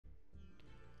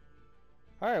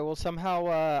Alright, well somehow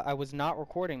I was not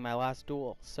recording my last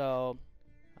duel, so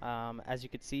as you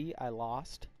could see I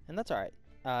lost, and that's alright.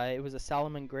 It was a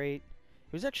Salomon great.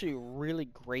 It was actually a really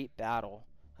great battle.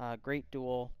 Great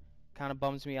duel. Kind of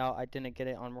bums me out I didn't get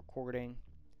it on recording.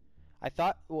 I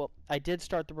thought, well, I did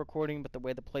start the recording, but the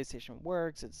way the PlayStation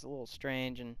works, it's a little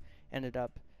strange, and ended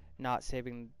up not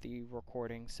saving the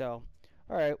recording. So,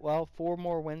 alright, well, 4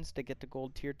 more wins to get to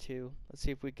Gold Tier 2. Let's see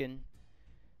if we can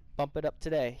bump it up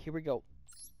today. Here we go.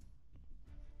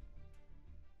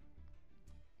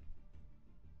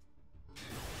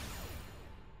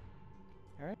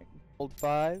 Alright, Gold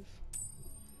 5.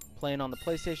 Playing on the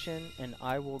PlayStation, and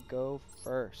I will go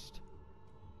first.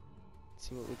 Let's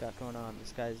see what we got going on.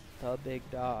 This guy's the big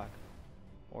dog.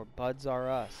 Or Buds Are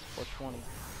Us, 420.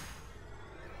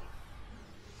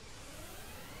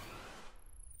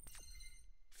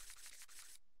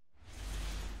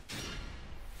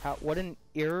 What an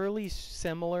eerily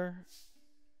similar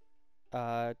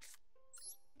hand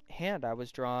I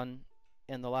was drawn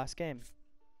in the last game.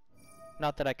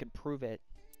 Not that I could prove it.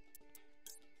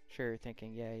 Sure, you're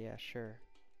thinking, yeah, sure.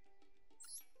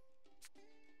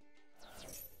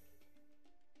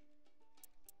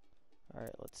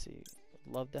 Alright, let's see.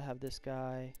 Love to have this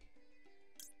guy.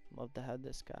 Love to have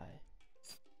this guy.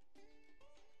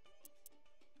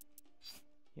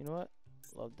 You know what?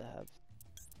 Love to have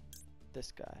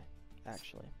this guy,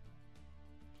 actually.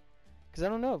 Because I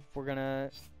don't know if we're gonna...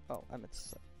 Oh, I'm at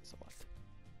select.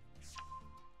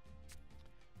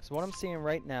 So what I'm seeing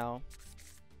right now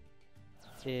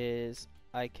is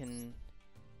I can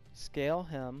scale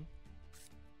him,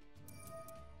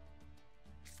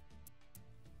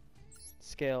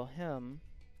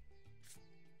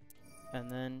 and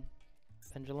then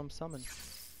Pendulum Summon.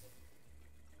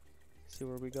 See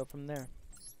where we go from there.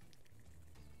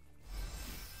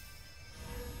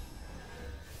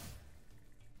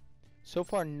 So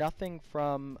far, nothing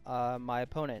from my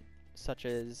opponent, such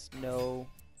as no...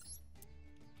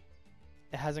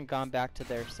 It hasn't gone back to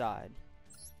their side.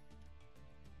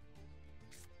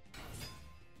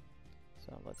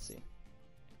 So let's see.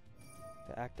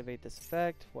 To activate this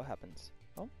effect, what happens?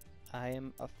 Oh, I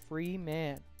am a free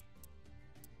man.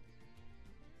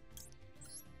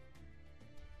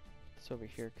 It's over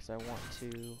here because I want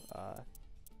to,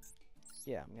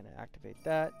 yeah, I'm gonna activate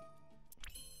that.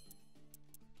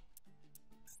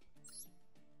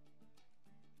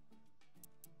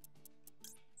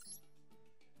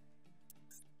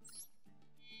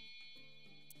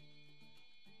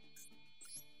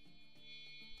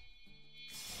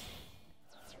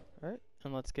 Alright,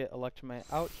 and let's get Electromite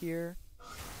out here.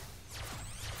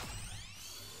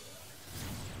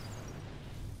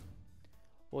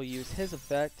 We'll use his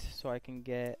effect so I can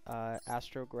get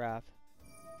Astrograph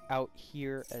out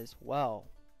here as well.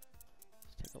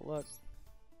 Let's take a look.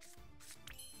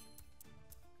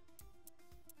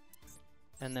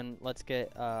 And then let's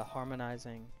get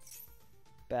Harmonizing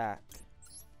back.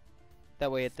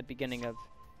 That way at the beginning of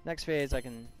next phase I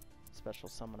can special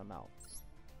summon him out.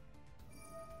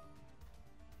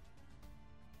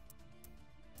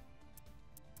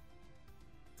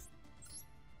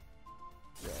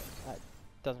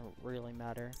 Doesn't really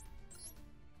matter.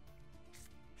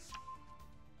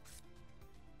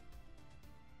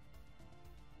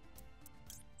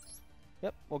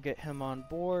 Yep, we'll get him on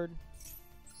board.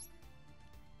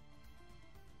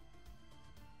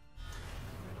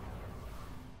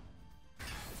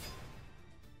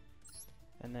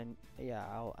 And then, yeah,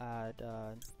 I'll add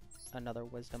another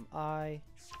Wisdom Eye.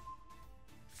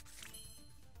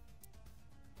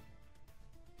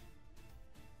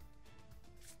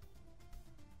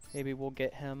 Maybe we'll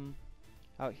get him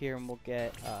out here and we'll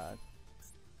get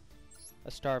a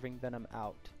Starving Venom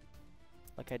out,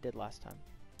 like I did last time.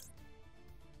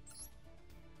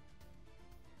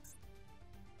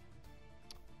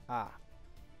 Ah,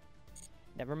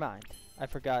 never mind. I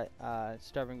forgot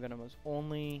Starving Venom was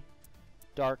only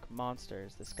dark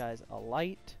monsters. This guy's a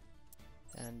light,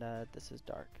 and this is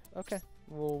dark. Okay,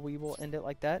 well, we will end it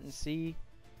like that and see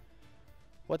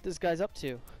what this guy's up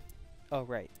to. Oh,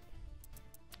 right.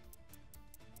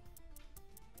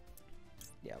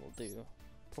 Yeah, we'll do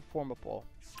Performable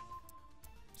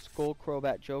Skull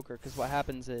Crobat Joker, because what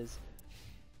happens is,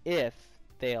 if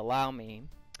they allow me,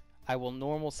 I will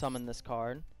normal summon this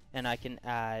card, and I can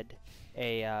add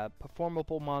a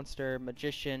Performable monster,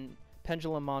 Magician,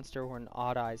 Pendulum monster, or an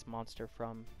Odd Eyes monster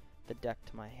from the deck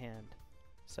to my hand.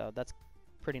 So that's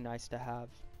pretty nice to have.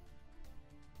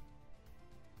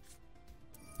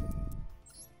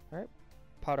 Alright,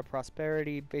 Pot of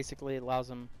Prosperity basically allows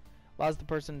Allows the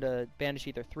person to banish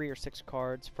either 3 or 6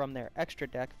 cards from their extra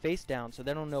deck face down, so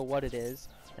they don't know what it is,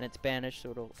 and it's banished,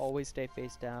 so it'll always stay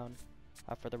face down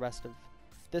for the rest of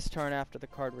this turn. After the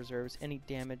card reserves, any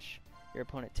damage your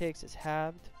opponent takes is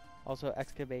halved. Also,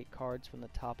 excavate cards from the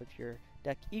top of your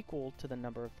deck equal to the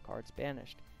number of cards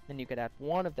banished. Then you could add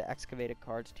one of the excavated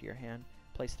cards to your hand,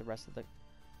 place the rest of the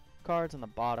cards on the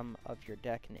bottom of your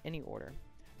deck in any order.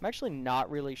 I'm actually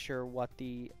not really sure what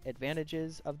the advantage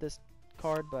is of this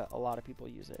card, but a lot of people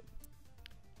use it.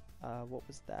 What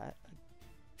was that?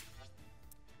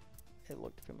 It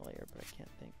looked familiar, but I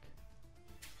can't think.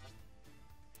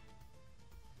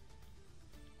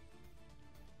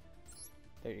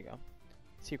 There you go.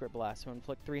 Secret Blast. So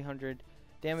inflict 300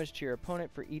 damage to your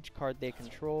opponent for each card they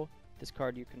control. This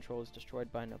card you control is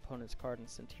destroyed by an opponent's card and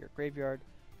sent to your graveyard.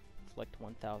 Inflict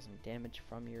 1000 damage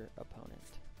from your opponent.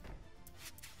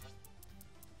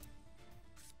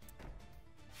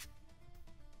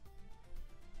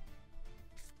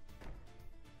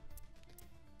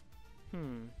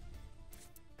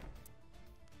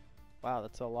 Wow,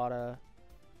 that's a lot of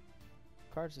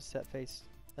cards to set face.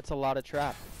 That's a lot of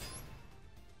trap.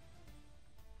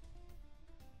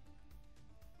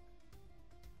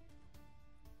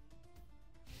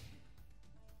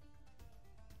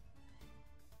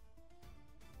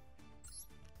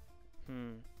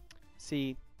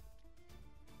 See,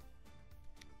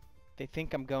 they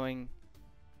think I'm going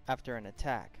after an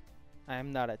attack. I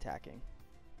am not attacking.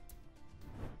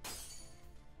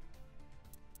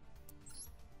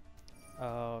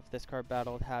 Oh, if this card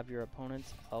battled, have your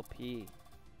opponent's LP.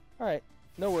 Alright,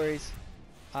 no worries.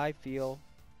 I feel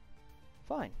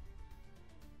fine.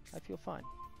 I feel fine.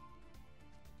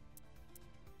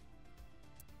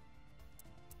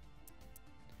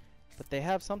 But they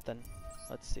have something.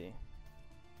 Let's see.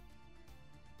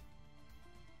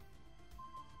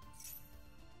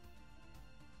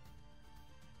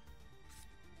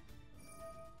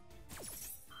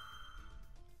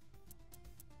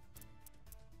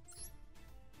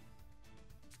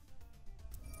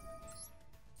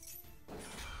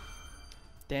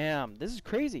 Damn, this is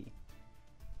crazy.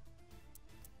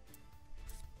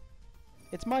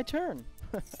 It's my turn.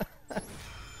 But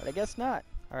I guess not.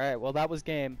 Alright, well that was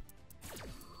game.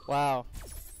 Wow.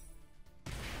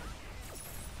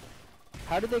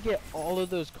 How did they get all of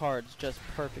those cards just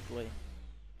perfectly?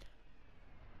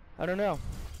 I don't know.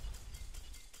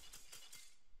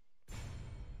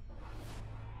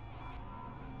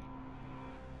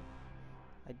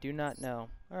 I do not know.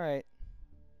 Alright.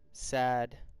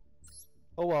 Sad.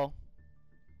 Oh well.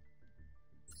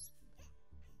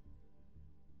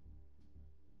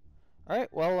 Alright,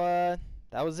 well,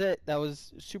 that was it. That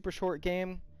was a super short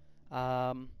game.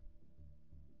 They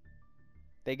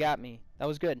got me. That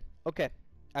was good. Okay.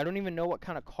 I don't even know what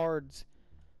kind of cards,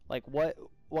 like what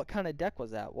kind of deck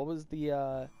was that? What was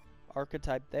the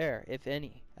archetype there, if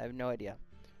any? I have no idea.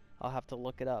 I'll have to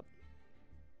look it up.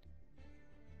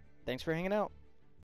 Thanks for hanging out.